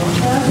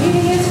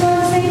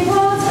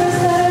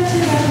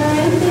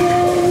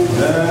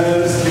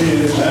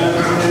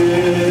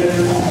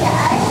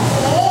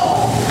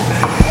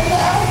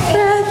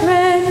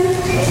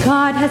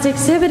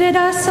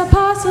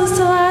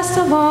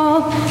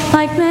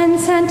men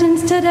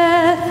sentenced to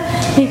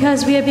death,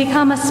 because we have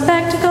become a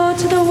spectacle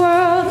to the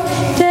world,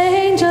 to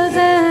angels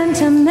and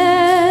to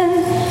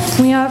men.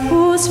 We are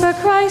fools for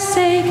Christ's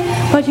sake,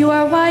 but you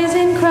are wise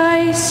in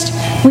Christ.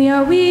 We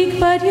are weak,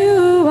 but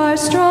you are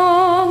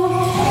strong.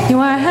 You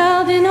are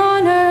held in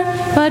honor,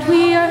 but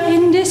we are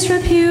in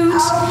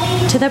disrepute.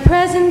 To the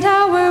present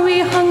hour we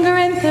hunger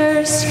and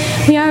thirst.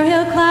 We are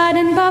ill-clad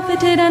and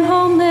buffeted and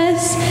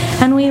homeless,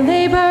 and we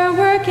labor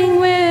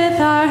working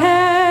with our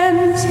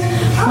hands.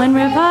 When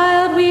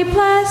reviled we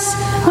bless,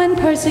 when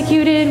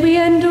persecuted we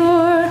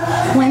endure,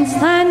 when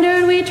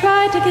slandered we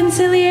try to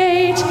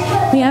conciliate.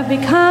 We have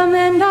become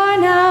and are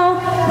now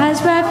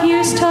as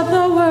refuse of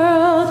the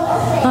world,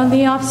 of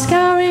the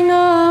offscouring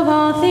of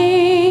all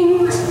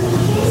things.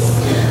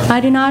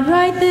 I do not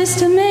write this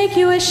to make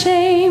you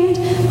ashamed,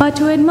 but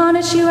to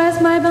admonish you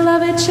as my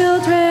beloved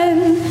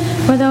children.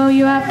 For though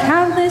you have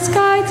countless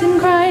guides in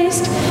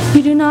Christ,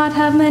 you do not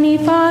have many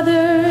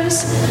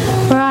fathers.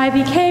 For I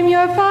became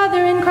your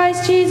father in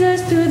Christ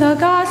Jesus through the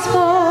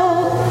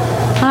gospel.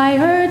 I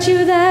urge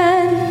you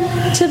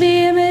then to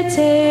be imitators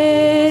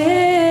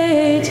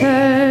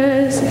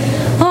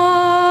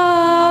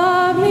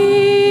of me.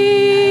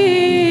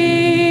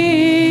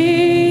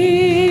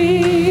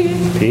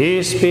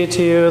 Peace be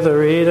to you, the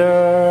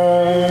reader.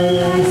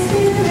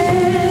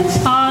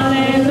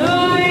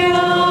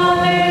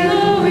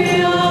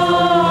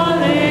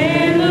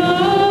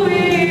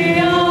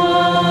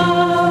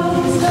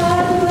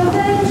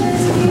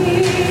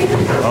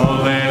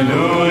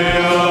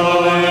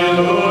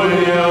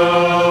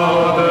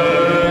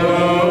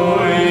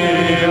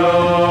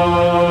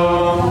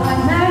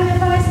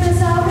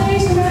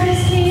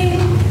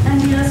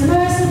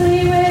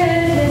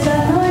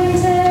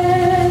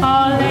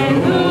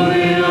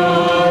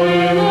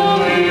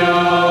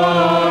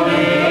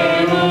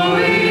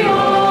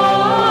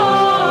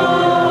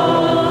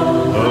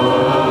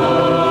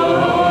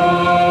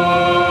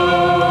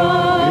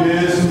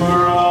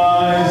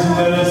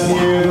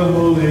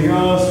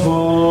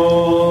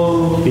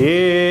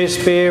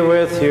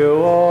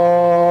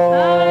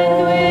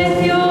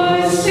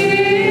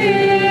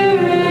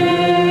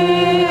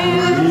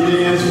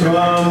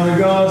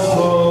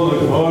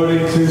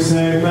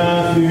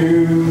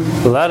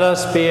 Let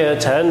us be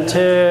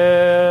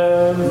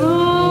attentive.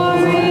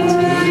 Glory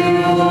to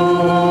you,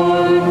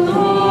 Lord,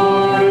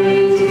 glory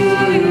to you.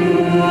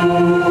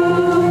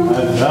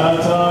 At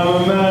that time a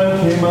man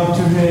came up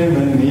to him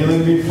and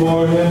kneeling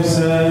before him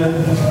said,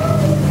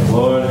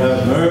 Lord,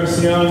 have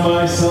mercy on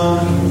my son,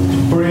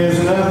 for he is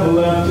an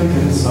epileptic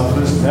and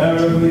suffers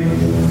terribly.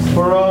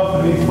 For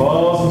often he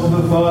falls into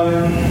the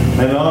fire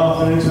and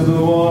often into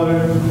the water.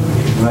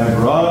 And I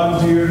brought him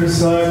to your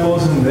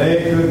disciples, and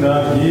they could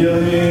not heal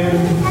him.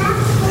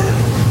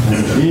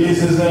 And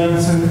Jesus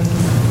answered,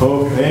 O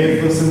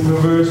faithless and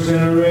perverse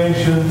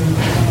generation,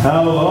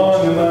 how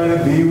long am I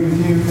to be with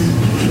you?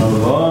 How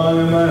long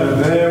am I to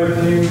bear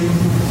with you?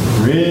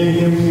 Bring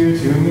him here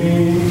to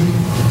me.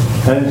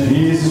 And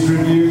Jesus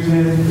rebuked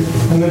him,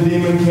 and the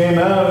demon came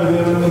out of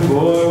him, and the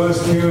boy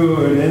was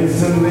cured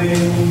instantly.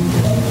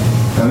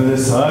 And the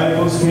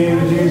disciples came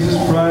to Jesus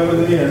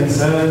privately and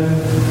said,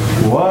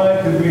 Why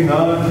could we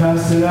not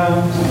cast it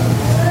out?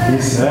 He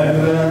said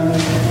to them,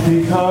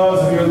 Because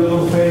of your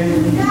little faith.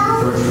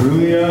 For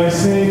truly I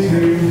say to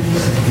you,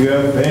 you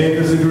have faith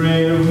as a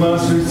grain of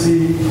mustard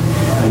seed,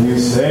 and you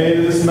say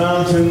to this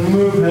mountain,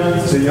 Move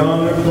hence to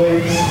yonder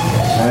place,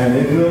 and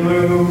it will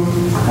move,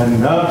 and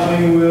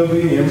nothing will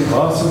be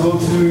impossible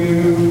to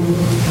you.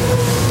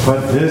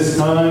 But this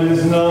kind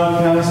is not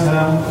cast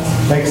out,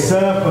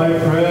 except by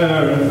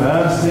prayer and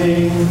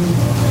fasting.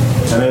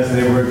 And as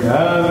they were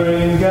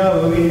gathering in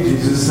Galilee,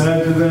 Jesus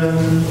said to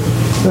them,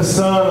 The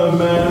Son of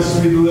Man is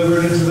to be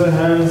delivered into the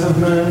hands of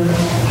men,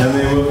 and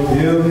they will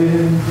kill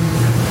him,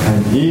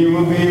 and he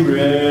will be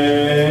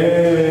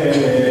raised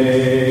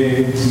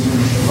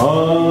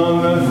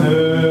on the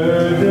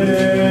third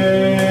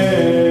day.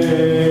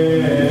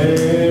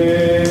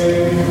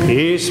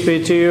 Peace be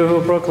to you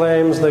who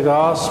proclaims the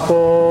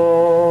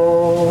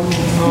gospel.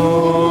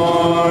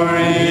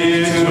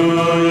 Glory to you,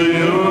 Lord.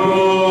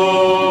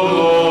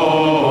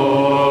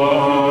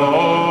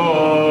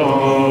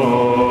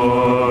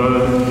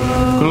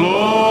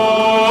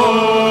 Glory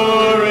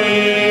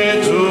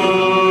to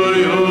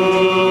you,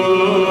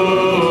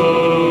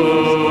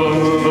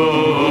 Lord.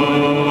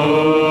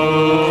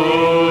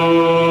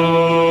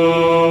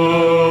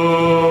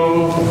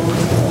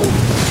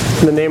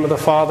 In the name of the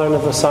Father, and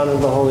of the Son, and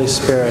of the Holy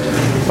Spirit.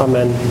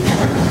 Amen.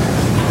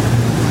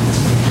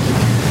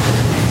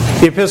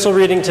 The epistle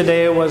reading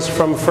today was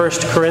from 1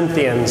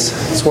 Corinthians.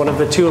 It's one of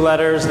the two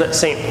letters that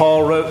St.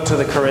 Paul wrote to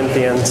the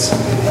Corinthians.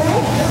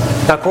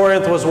 Now,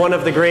 Corinth was one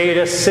of the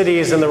greatest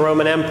cities in the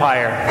Roman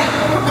Empire,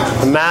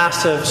 a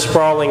massive,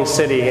 sprawling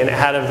city, and it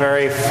had a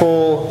very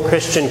full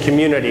Christian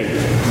community.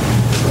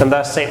 And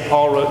thus St.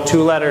 Paul wrote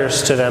two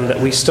letters to them that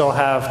we still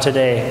have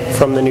today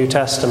from the New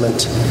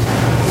Testament.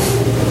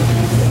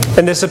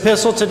 In this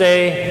epistle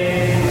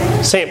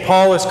today, St.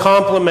 Paul is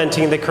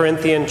complimenting the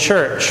Corinthian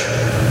church.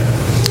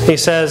 He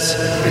says,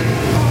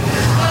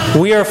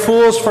 We are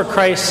fools for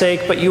Christ's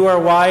sake, but you are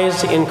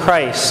wise in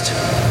Christ.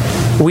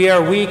 We are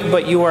weak,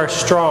 but you are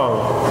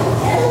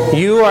strong.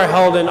 You are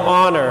held in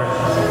honor,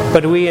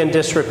 but we in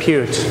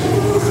disrepute.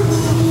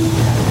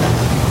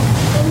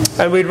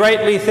 And we'd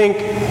rightly think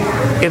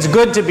it's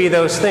good to be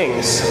those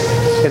things.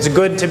 It's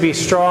good to be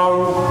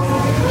strong,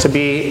 to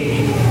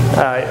be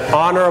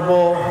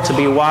honorable, to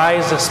be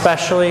wise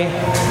especially.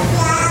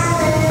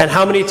 And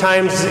how many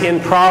times in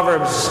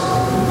Proverbs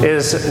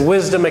is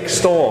wisdom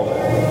extolled?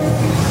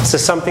 This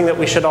is something that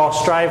we should all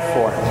strive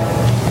for.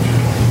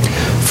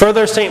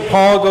 Further, St.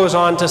 Paul goes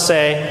on to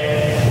say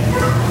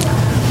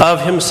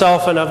of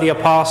himself and of the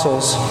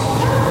apostles,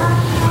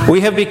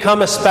 "We have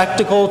become a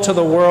spectacle to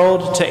the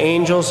world, to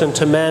angels, and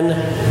to men.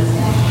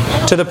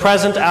 To the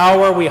present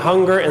hour we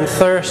hunger and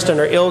thirst and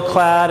are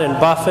ill-clad and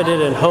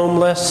buffeted and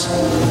homeless.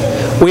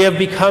 We have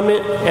become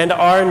and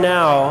are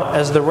now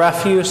as the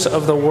refuse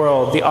of the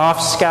world, the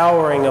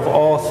offscouring of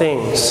all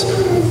things."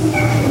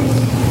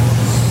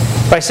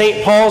 By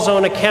St. Paul's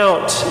own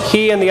account,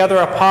 he and the other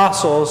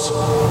apostles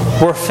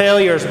were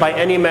failures by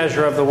any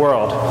measure of the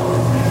world.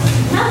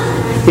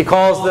 He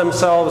calls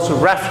themselves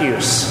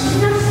refuse,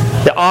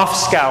 the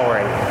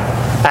offscouring.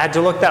 I had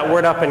to look that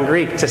word up in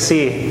Greek to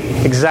see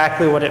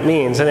exactly what it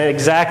means. And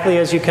exactly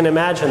as you can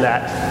imagine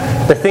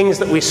that. The things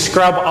that we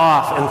scrub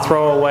off and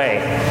throw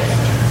away.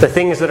 The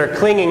things that are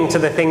clinging to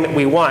the thing that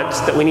we want,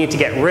 that we need to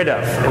get rid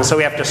of. And so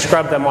we have to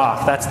scrub them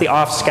off. That's the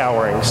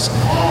offscourings.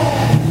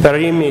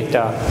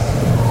 Perimita.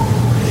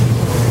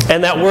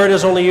 And that word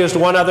is only used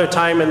one other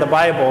time in the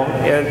Bible.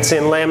 It's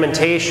in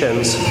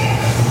Lamentations,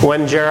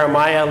 when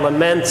Jeremiah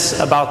laments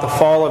about the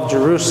fall of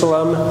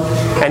Jerusalem,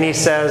 and he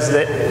says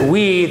that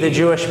we, the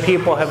Jewish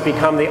people, have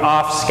become the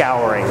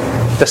offscouring,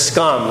 the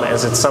scum,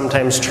 as it's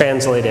sometimes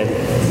translated.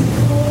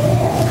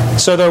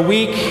 So they're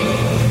weak,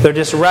 they're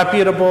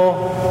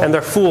disreputable, and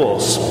they're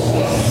fools.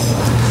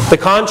 The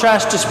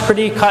contrast is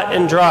pretty cut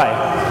and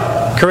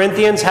dry.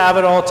 Corinthians have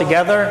it all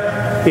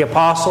together, the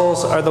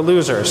apostles are the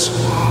losers.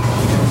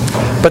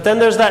 But then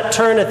there's that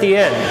turn at the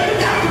end.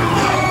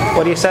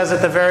 What he says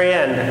at the very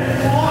end,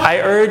 "I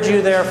urge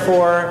you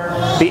therefore,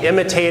 be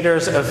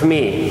imitators of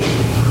me."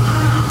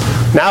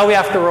 Now we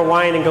have to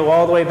rewind and go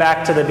all the way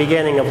back to the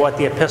beginning of what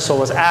the epistle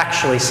was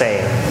actually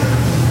saying.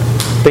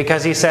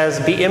 Because he says,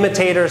 "Be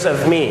imitators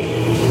of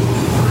me."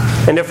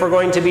 And if we're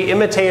going to be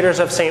imitators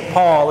of St.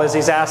 Paul, as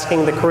he's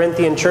asking the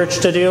Corinthian church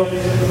to do,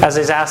 as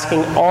he's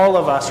asking all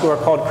of us who are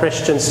called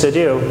Christians to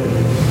do,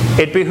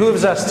 it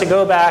behooves us to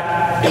go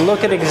back and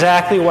look at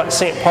exactly what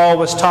St. Paul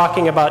was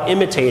talking about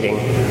imitating.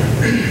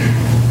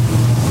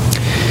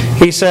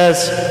 He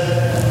says,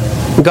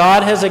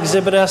 "God has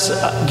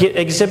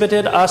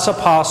exhibited us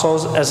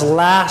apostles as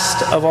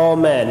last of all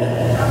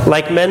men,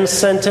 like men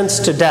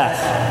sentenced to death,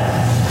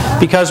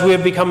 because we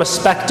have become a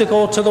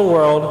spectacle to the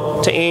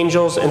world, to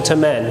angels, and to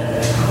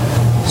men."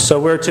 So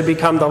we're to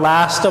become the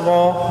last of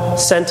all,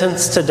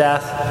 sentenced to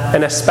death,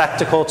 and a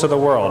spectacle to the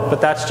world.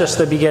 But that's just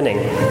the beginning.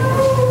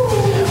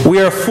 "We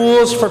are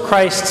fools for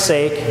Christ's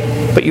sake,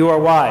 but you are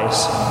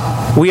wise.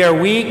 We are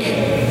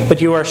weak,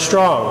 but you are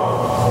strong.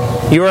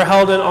 You are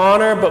held in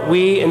honor, but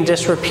we in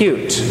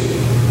disrepute."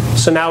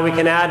 So now we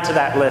can add to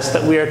that list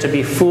that we are to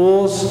be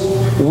fools,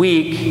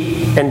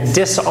 weak, and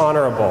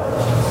dishonorable.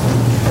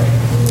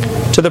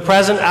 "To the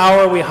present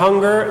hour we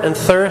hunger and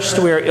thirst,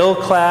 we are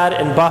ill-clad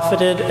and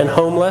buffeted and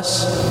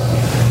homeless.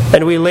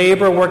 And we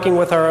labor, working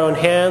with our own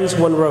hands.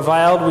 When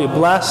reviled, we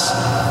bless.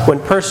 When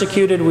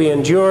persecuted, we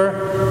endure.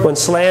 When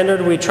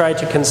slandered, we try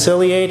to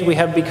conciliate. We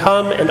have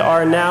become and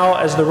are now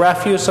as the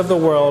refuse of the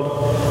world,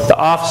 the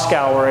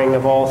offscouring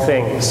of all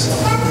things."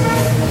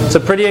 It's a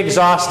pretty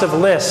exhaustive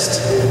list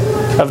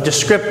of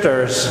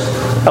descriptors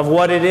of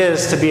what it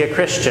is to be a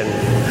Christian.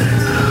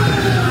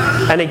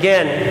 And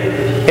again,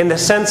 in the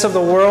sense of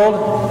the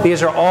world,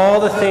 these are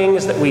all the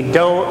things that we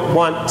don't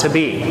want to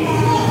be.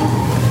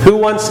 Who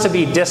wants to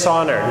be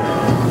dishonored?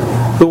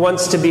 Who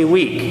wants to be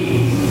weak?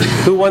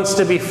 Who wants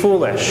to be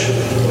foolish?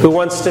 Who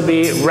wants to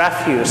be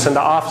refuse and the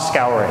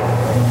offscouring?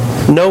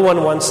 No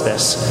one wants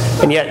this.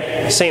 And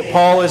yet, St.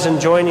 Paul is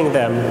enjoining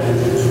them,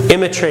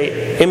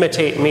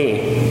 imitate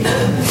me.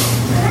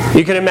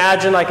 You can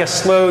imagine like a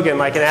slogan,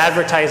 like an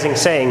advertising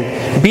saying,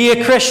 "Be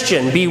a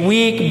Christian, be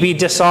weak, be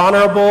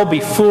dishonorable,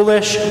 be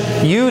foolish.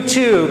 You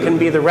too can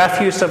be the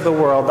refuse of the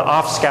world, the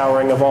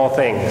offscouring of all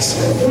things."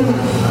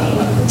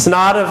 It's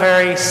not a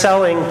very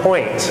selling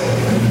point.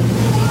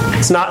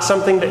 It's not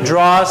something that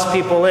draws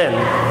people in.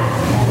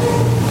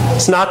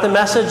 It's not the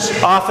message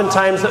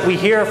oftentimes that we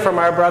hear from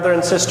our brother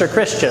and sister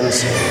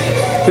Christians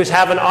who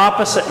have an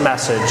opposite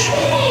message,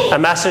 a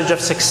message of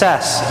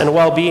success and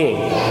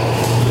well-being.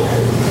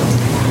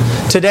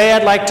 Today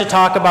I'd like to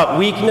talk about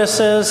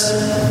weaknesses,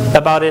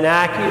 about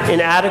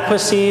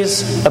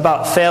inadequacies,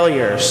 about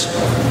failures.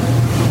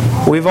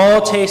 We've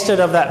all tasted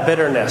of that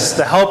bitterness,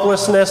 the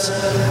helplessness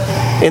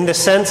in the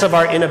sense of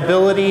our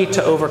inability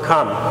to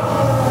overcome.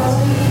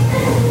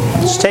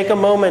 Just take a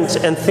moment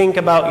and think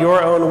about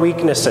your own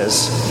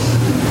weaknesses,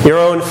 your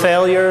own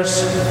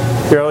failures,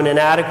 your own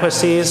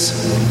inadequacies.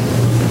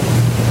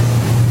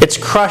 It's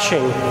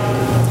crushing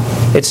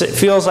It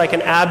feels like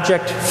an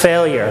abject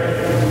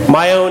failure,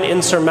 my own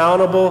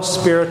insurmountable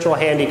spiritual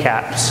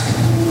handicaps.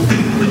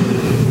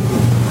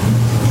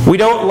 We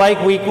don't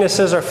like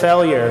weaknesses or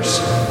failures.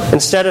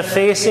 Instead of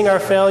facing our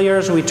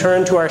failures, we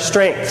turn to our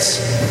strengths.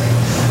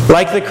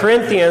 Like the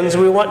Corinthians,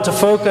 we want to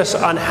focus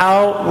on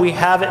how we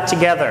have it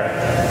together.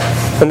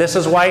 And this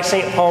is why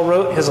St. Paul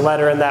wrote his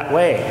letter in that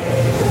way.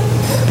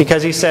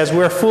 Because he says,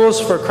 we're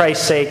fools for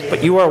Christ's sake,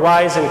 but you are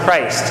wise in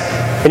Christ.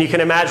 And you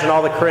can imagine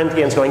all the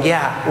Corinthians going,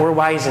 yeah, we're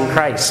wise in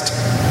Christ.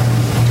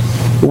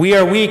 We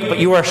are weak, but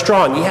you are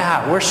strong.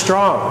 Yeah, we're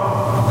strong.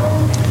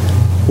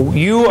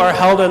 You are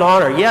held in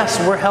honor. Yes,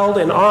 we're held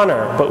in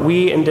honor, but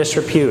we in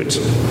disrepute.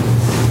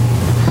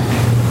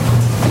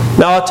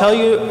 Now I'll tell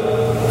you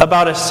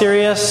about a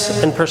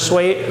serious and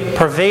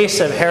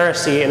pervasive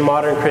heresy in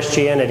modern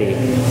Christianity.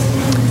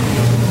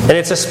 And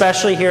it's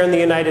especially here in the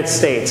United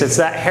States. It's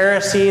that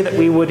heresy that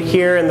we would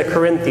hear in the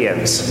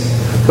Corinthians,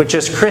 which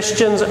is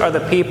Christians are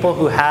the people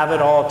who have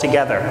it all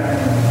together.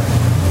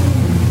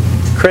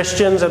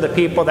 Christians are the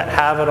people that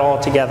have it all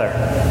together.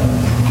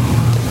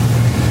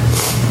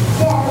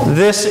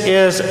 This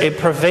is a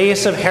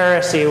pervasive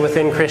heresy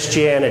within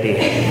Christianity.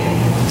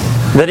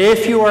 That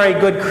if you are a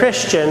good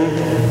Christian,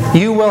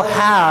 you will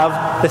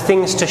have the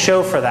things to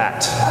show for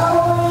that.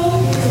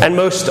 And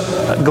most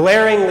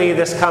glaringly,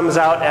 this comes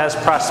out as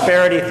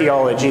prosperity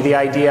theology, the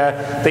idea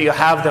that you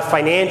have the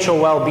financial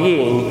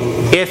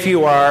well-being if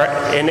you are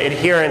an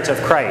adherent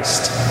of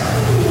Christ.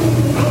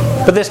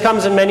 But this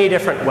comes in many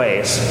different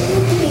ways.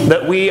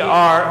 That we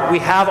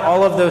have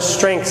all of those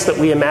strengths that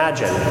we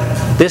imagine.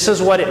 This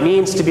is what it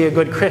means to be a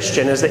good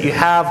Christian, is that you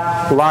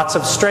have lots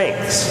of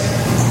strengths.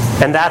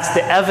 And that's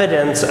the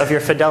evidence of your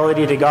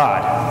fidelity to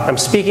God. I'm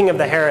speaking of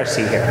the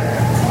heresy here.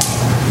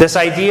 This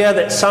idea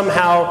that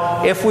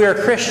somehow, if we are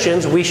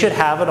Christians, we should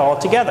have it all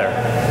together.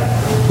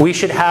 We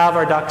should have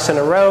our ducks in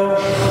a row.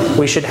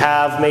 We should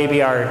have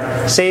maybe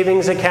our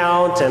savings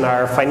account and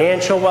our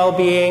financial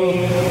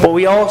well-being. But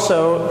we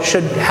also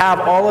should have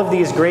all of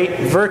these great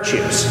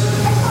virtues.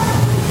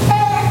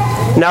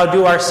 Now,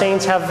 do our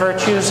saints have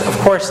virtues? Of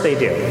course they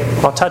do.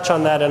 I'll touch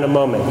on that in a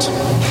moment.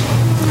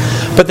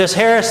 But this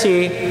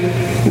heresy,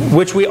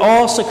 which we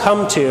all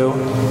succumb to,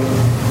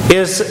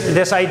 is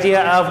this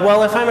idea of,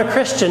 well, if I'm a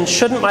Christian,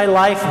 shouldn't my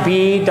life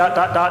be ...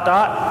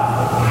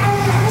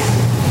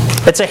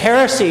 It's a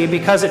heresy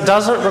because it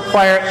doesn't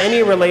require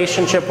any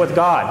relationship with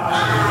God.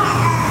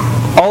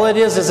 All it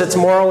is it's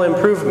moral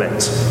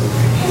improvement.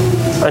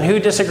 And who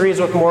disagrees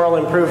with moral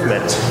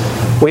improvement?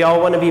 We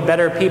all want to be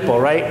better people,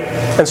 right?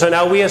 And so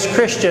now we as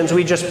Christians,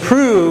 we just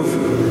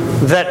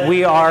prove that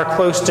we are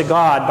close to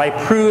God by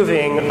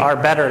proving our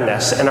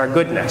betterness and our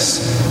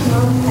goodness.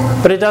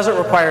 But it doesn't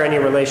require any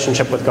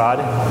relationship with God.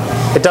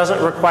 It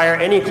doesn't require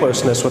any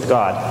closeness with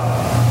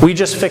God. We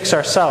just fix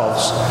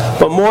ourselves.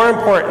 But more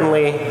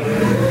importantly,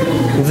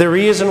 the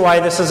reason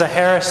why this is a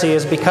heresy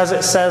is because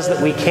it says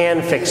that we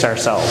can fix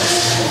ourselves.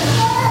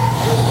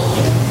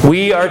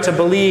 We are to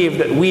believe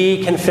that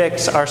we can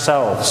fix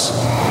ourselves.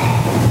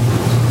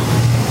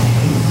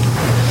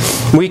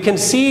 We can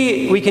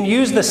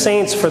use the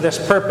saints for this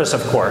purpose,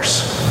 of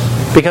course,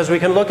 because we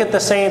can look at the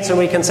saints and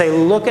we can say,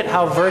 look at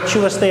how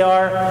virtuous they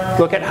are,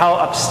 look at how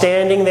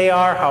upstanding they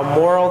are, how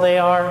moral they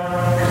are.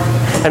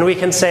 And we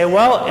can say,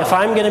 well, if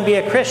I'm going to be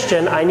a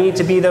Christian, I need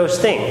to be those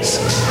things.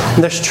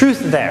 And there's truth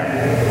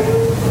there.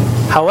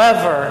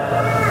 However,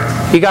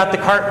 you got the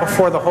cart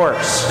before the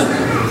horse.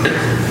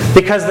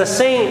 Because the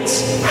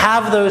saints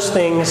have those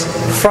things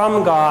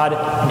from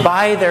God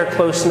by their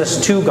closeness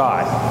to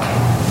God.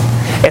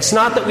 It's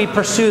not that we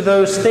pursue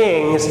those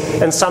things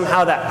and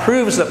somehow that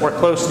proves that we're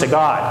close to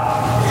God.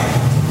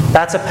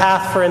 That's a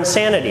path for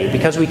insanity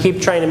because we keep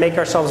trying to make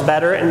ourselves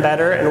better and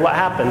better, and what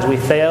happens? We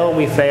fail,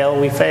 we fail,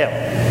 we fail.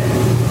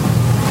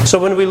 So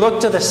when we look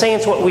to the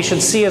saints, what we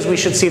should see is we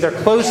should see their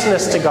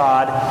closeness to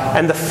God,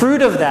 and the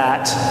fruit of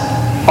that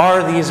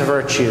are these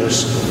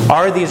virtues,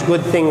 are these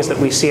good things that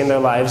we see in their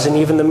lives, and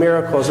even the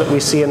miracles that we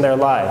see in their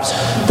lives.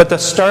 But the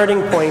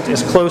starting point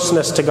is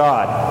closeness to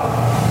God.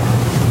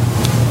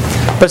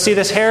 But see,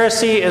 this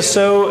heresy is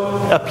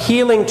so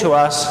appealing to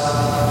us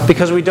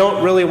because we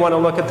don't really want to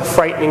look at the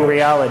frightening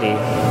reality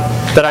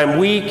that I'm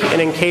weak and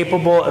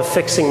incapable of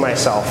fixing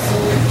myself.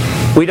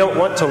 We don't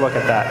want to look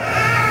at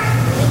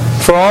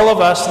that. For all of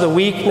us, the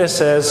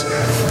weaknesses,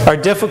 our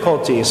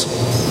difficulties,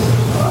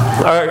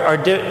 are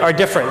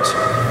different.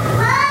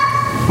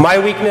 My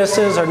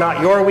weaknesses are not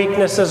your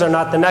weaknesses, are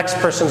not the next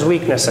person's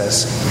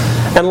weaknesses.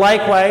 And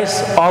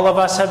likewise, all of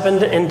us have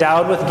been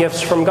endowed with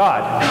gifts from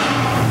God.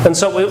 And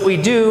so what we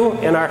do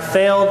in our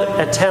failed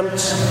attempt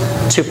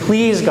to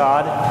please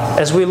God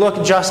is we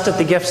look just at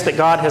the gifts that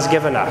God has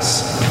given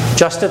us,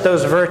 just at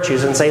those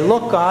virtues, and say,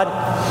 look, God,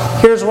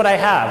 here's what I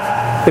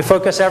have. We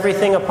focus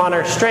everything upon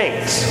our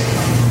strengths.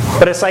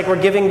 But it's like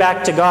we're giving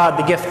back to God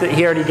the gift that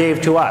He already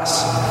gave to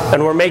us.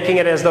 And we're making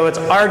it as though it's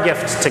our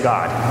gift to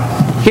God.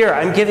 Here,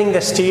 I'm giving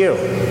this to you.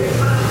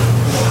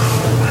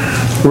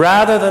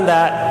 Rather than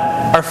that,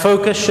 our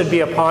focus should be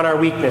upon our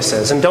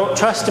weaknesses. And don't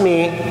trust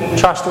me,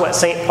 trust what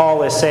St.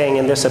 Paul is saying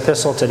in this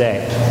epistle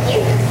today.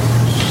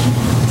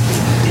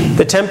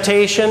 The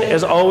temptation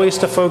is always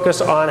to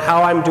focus on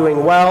how I'm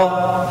doing well,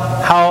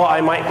 how I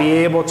might be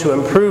able to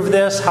improve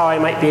this, how I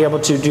might be able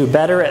to do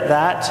better at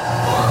that.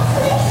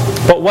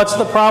 But what's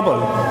the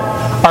problem?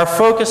 Our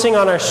focusing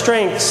on our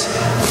strengths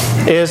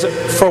is,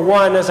 for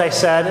one, as I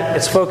said,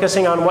 it's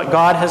focusing on what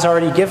God has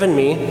already given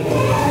me.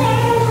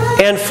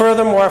 And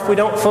furthermore, if we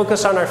don't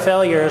focus on our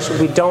failures,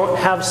 we don't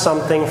have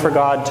something for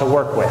God to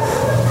work with.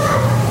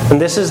 And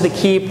this is the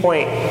key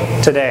point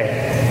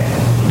today.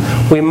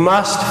 We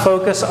must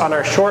focus on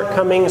our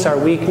shortcomings, our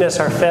weakness,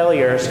 our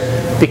failures,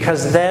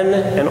 because then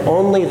and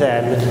only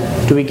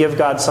then do we give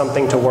God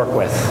something to work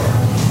with.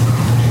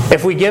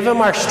 If we give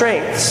Him our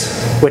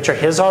strengths, which are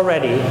His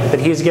already, that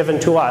He's given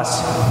to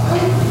us,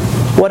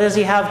 what does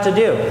He have to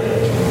do?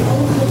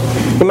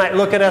 He might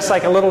look at us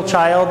like a little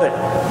child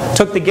that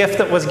took the gift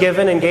that was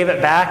given and gave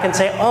it back and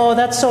say, "Oh,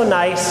 that's so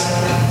nice."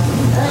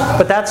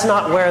 But that's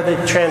not where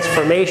the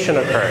transformation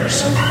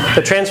occurs.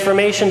 The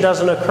transformation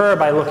doesn't occur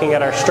by looking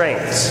at our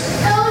strengths.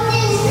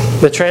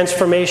 The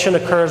transformation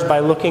occurs by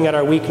looking at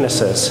our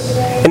weaknesses.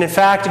 And in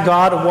fact,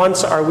 God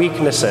wants our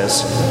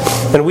weaknesses,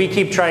 and we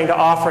keep trying to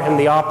offer Him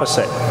the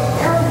opposite.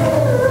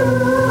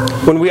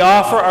 When we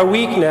offer our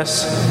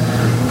weakness,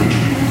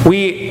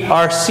 we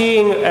are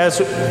seeing,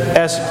 as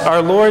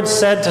our Lord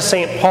said to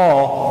St.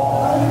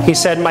 Paul, He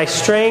said, "My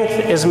strength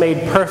is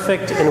made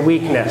perfect in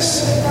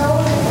weakness."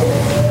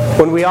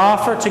 When we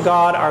offer to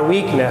God our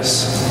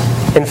weakness,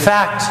 in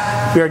fact,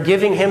 we are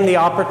giving Him the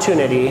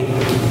opportunity,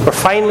 we're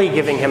finally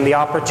giving Him the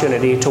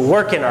opportunity to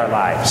work in our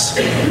lives.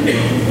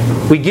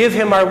 We give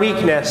Him our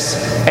weakness,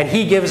 and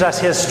He gives us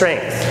His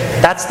strength.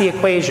 That's the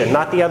equation,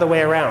 not the other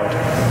way around.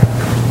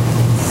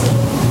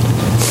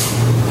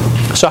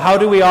 So how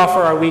do we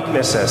offer our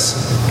weaknesses?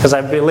 Because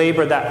I've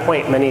belabored that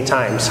point many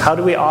times. How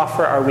do we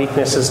offer our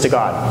weaknesses to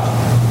God?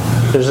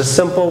 There's a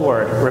simple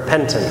word: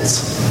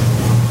 repentance.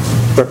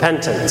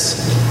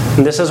 Repentance.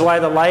 And this is why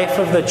the life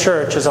of the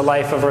church is a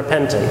life of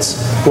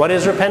repentance. What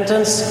is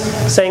repentance?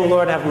 Saying,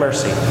 "Lord, have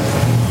mercy."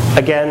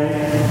 Again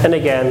and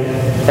again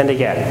and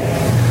again.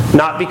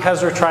 Not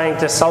because we're trying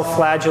to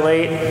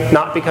self-flagellate,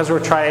 not because we're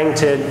trying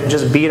to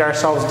just beat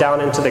ourselves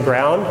down into the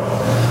ground,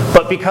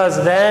 but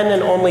because then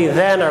and only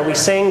then are we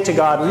saying to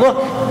God,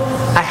 "Look,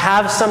 I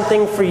have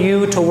something for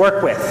you to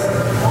work with.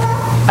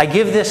 I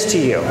give this to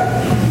you.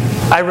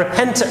 I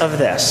repent of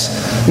this,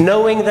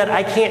 knowing that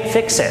I can't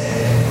fix it.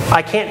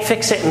 I can't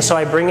fix it, and so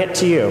I bring it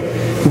to you."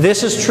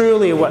 This is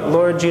truly what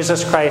Lord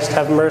Jesus Christ,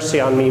 have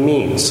mercy on me,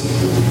 means.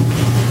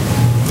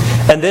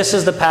 And this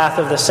is the path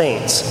of the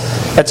saints.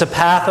 It's a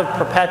path of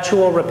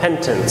perpetual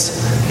repentance,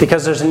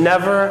 because there's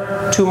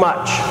never too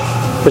much.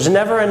 There's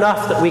never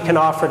enough that we can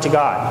offer to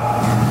God.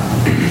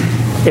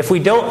 If we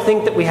don't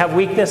think that we have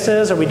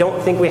weaknesses, or we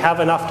don't think we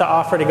have enough to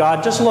offer to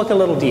God, just look a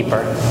little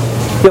deeper.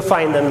 You'll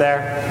find them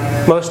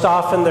there. Most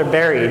often they're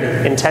buried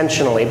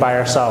intentionally by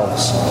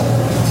ourselves.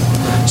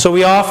 So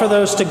we offer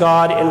those to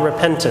God in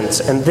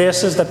repentance, and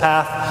this is the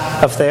path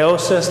of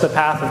theosis, the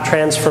path of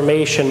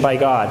transformation by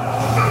God.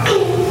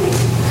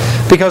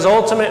 Because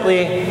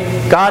ultimately,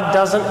 God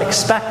doesn't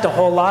expect a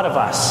whole lot of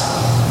us.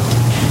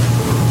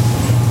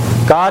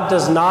 God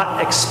does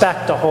not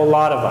expect a whole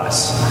lot of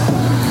us.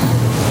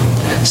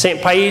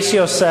 St.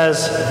 Paisios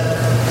says,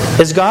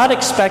 "Is God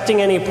expecting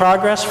any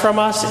progress from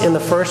us in the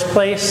first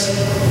place?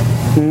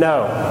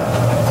 No.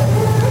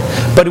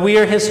 But we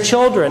are His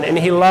children, and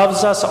He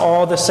loves us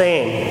all the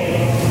same."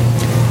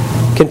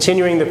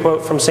 Continuing the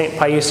quote from St.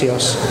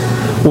 Paisios,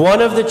 "One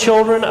of the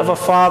children of a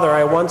father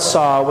I once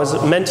saw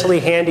was mentally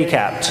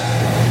handicapped,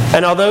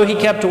 and although he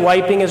kept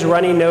wiping his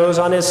runny nose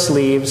on his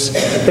sleeves,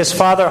 his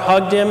father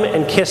hugged him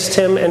and kissed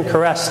him and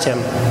caressed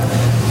him,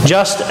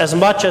 just as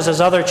much as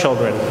his other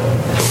children.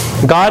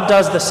 God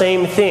does the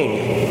same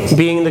thing,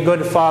 being the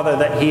good Father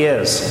that He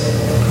is."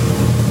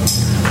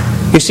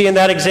 You see, in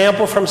that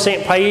example from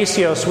St.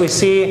 Paisios, we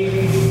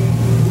see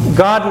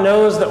God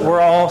knows that we're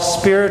all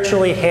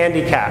spiritually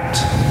handicapped.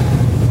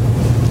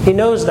 He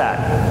knows that.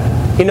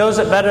 He knows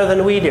it better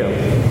than we do.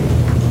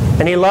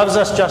 And He loves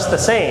us just the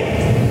same.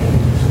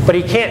 But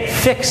He can't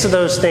fix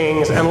those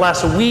things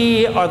unless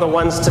we are the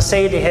ones to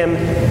say to Him,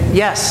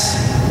 "Yes,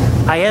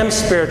 I am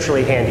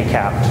spiritually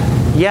handicapped.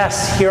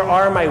 Yes, here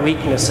are my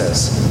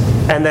weaknesses."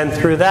 And then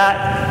through that,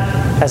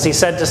 as He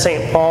said to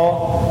St.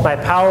 Paul, "My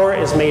power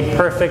is made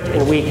perfect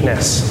in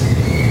weakness."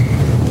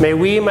 May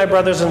we, my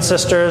brothers and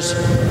sisters,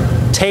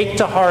 take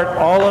to heart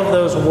all of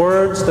those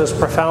words, those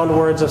profound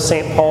words of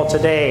St. Paul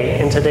today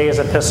in today's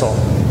epistle.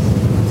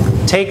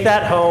 Take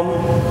that home,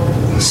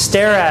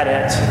 stare at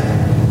it,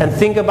 and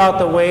think about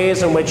the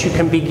ways in which you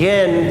can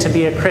begin to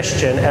be a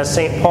Christian, as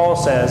St. Paul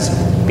says,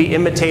 "Be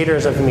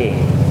imitators of me."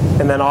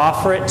 And then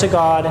offer it to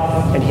God,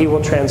 and He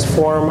will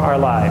transform our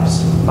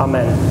lives.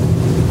 Amen.